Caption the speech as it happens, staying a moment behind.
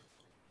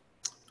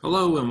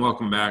Hello and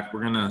welcome back.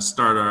 We're going to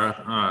start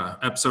our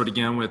episode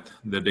again with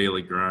the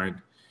daily grind,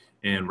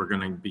 and we're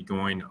going to be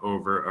going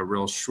over a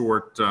real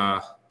short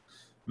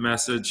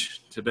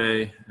message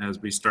today as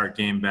we start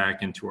getting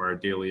back into our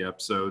daily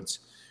episodes,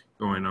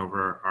 going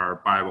over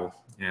our Bible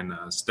and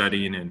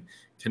studying and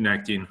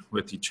connecting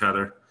with each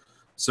other.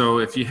 So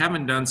if you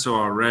haven't done so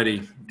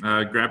already,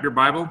 grab your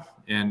Bible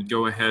and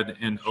go ahead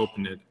and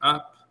open it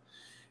up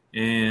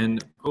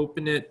and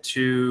open it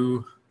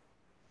to,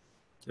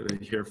 get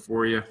it here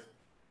for you.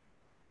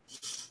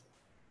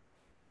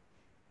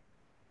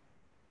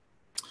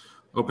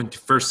 Open to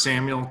 1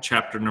 Samuel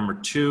chapter number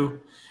 2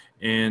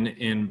 and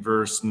in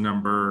verse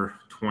number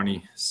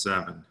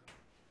 27.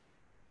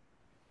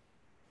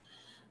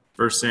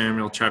 1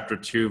 Samuel chapter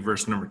 2,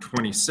 verse number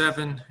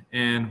 27,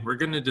 and we're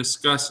going to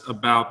discuss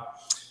about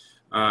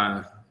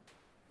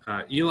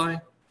Eli,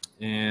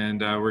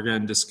 and we're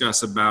going to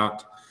discuss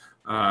about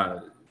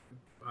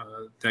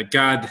that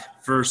God,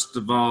 first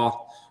of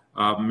all,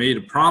 made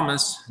a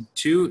promise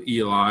to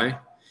Eli,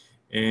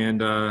 and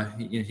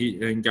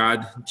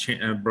God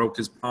broke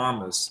his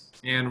promise.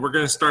 And we're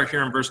going to start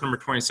here in verse number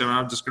 27.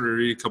 I'm just going to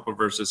read a couple of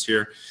verses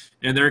here.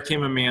 And there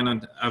came a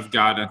man of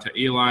God unto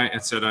Eli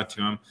and said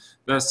unto him,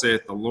 Thus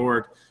saith the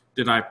Lord,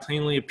 Did I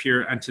plainly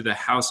appear unto the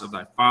house of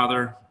thy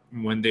father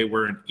when they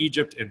were in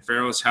Egypt in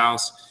Pharaoh's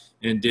house?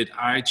 And did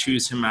I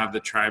choose him out of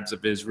the tribes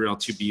of Israel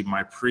to be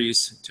my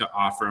priest, to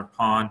offer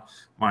upon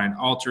mine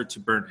altar, to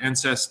burn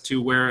incense,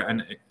 to wear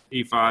an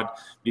ephod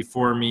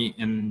before me?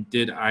 And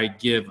did I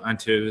give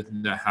unto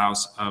the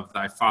house of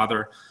thy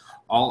father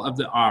all of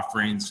the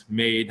offerings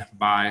made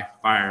by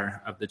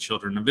fire of the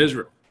children of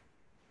Israel?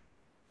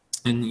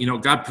 And,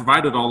 God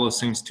provided all those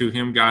things to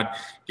him. God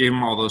gave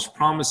him all those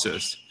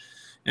promises.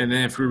 And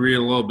then if we read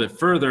a little bit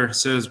further, it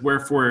says,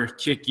 Wherefore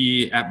kick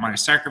ye at my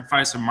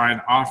sacrifice and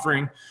mine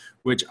offering,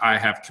 which I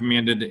have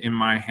commanded in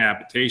my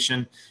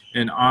habitation,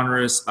 and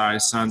honorest thy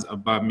sons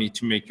above me,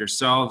 to make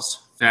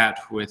yourselves fat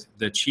with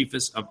the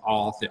chiefest of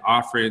all the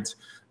offerings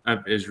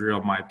of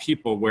Israel my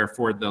people.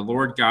 Wherefore the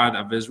Lord God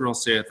of Israel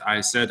saith,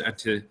 I said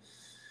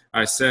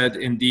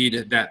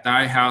indeed that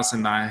thy house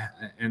and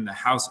the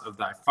house of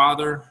thy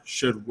father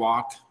should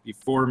walk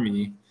before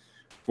me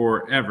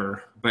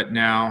forever. But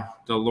now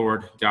the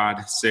Lord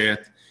God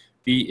saith,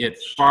 Be it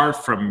far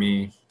from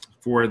me,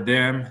 for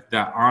them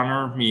that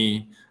honor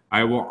me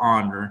I will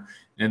honor,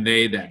 and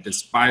they that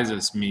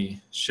despise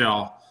me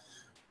shall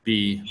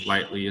be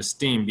lightly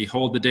esteemed.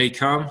 Behold, the day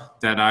come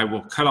that I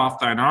will cut off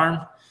thine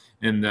arm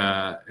in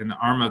the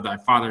arm of thy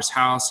father's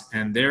house,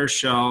 and there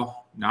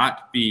shall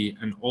not be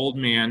an old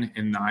man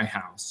in thy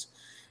house.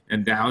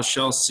 And thou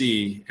shalt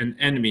see an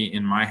enemy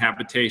in my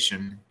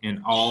habitation,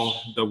 in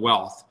all the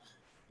wealth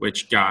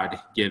which God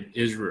give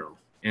Israel.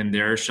 And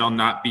there shall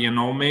not be an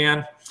old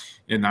man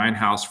in thine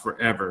house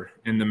forever,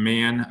 and the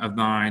man of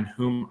thine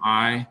whom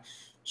I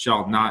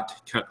shall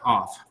not cut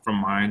off from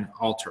mine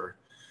altar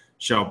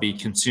shall be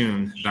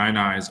consumed. Thine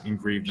eyes and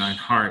grieve thine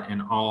heart,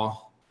 and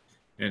all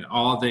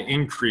the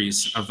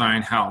increase of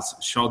thine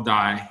house shall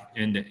die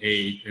in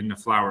the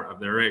flower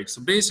of their age.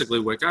 So basically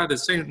what God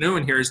is saying,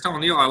 doing here, is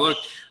telling Eli, look,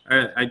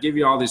 I give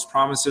you all these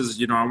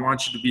promises. I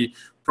want you to be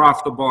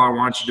profitable. I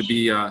want you to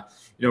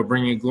be,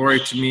 bringing glory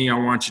to me. I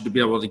want you to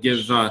be able to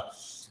give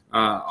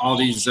all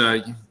these,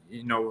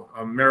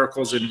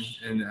 miracles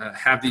and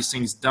have these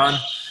things done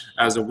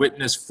as a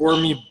witness for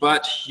me.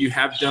 But you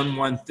have done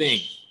one thing.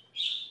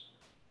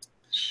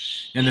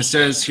 And it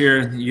says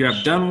here, you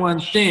have done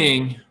one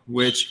thing,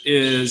 which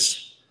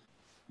is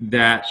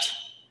that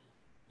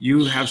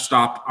you have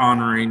stopped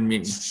honoring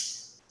me.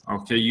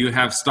 Okay, you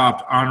have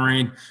stopped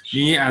honoring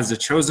me as the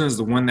chosen, as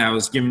the one that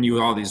was giving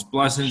you all these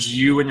blessings.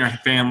 You and your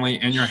family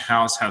and your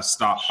house have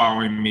stopped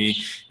following me.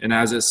 And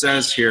as it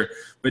says here,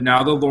 but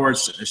now the Lord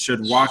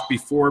should walk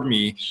before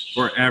me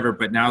forever.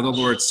 But now the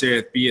Lord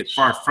saith, Be it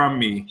far from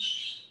me.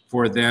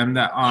 For them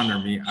that honor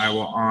me I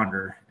will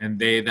honor, and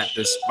they that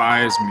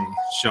despise me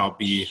shall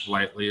be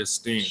lightly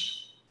esteemed.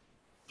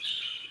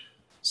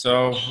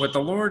 So what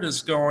the Lord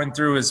is going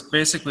through is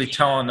basically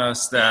telling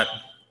us that,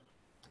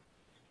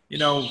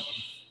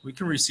 we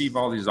can receive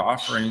all these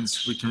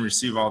offerings, we can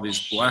receive all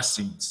these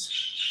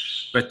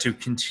blessings, but to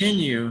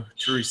continue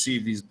to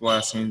receive these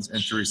blessings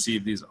and to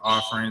receive these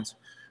offerings,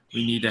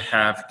 we need to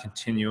have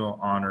continual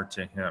honor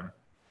to him.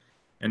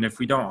 And if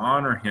we don't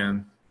honor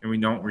him, and we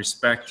don't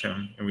respect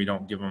him, and we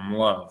don't give him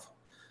love,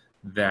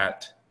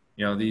 that,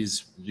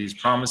 these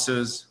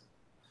promises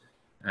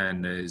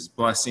and these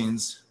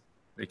blessings,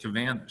 they can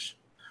vanish.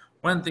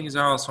 One of the things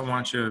I also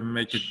want you to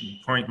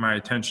point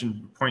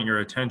your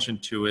attention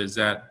to is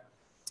that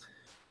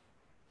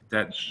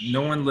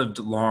no one lived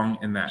long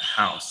in that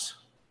house,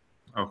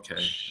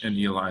 in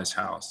Eli's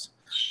house.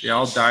 They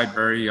all died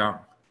very young.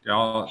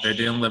 They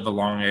didn't live a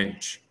long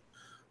age,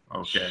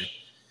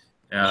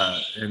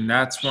 and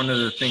that's one of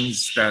the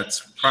things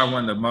that's probably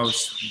one of the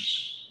most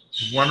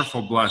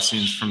wonderful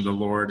blessings from the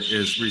Lord,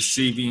 is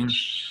receiving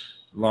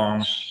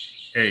long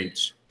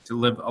age, to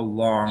live a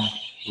long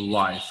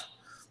life.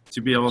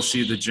 to be able to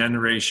see the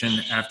generation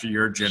after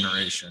your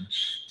generation,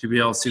 to be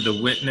able to see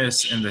the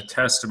witness and the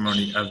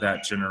testimony of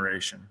that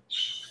generation.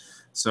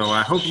 So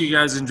I hope you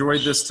guys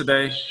enjoyed this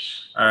today.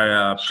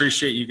 I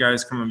appreciate you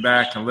guys coming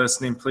back and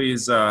listening.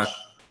 Please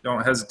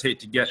don't hesitate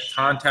to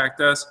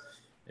contact us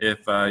if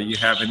you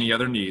have any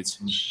other needs.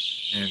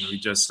 And we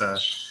just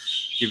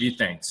give you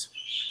thanks.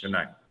 Good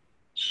night.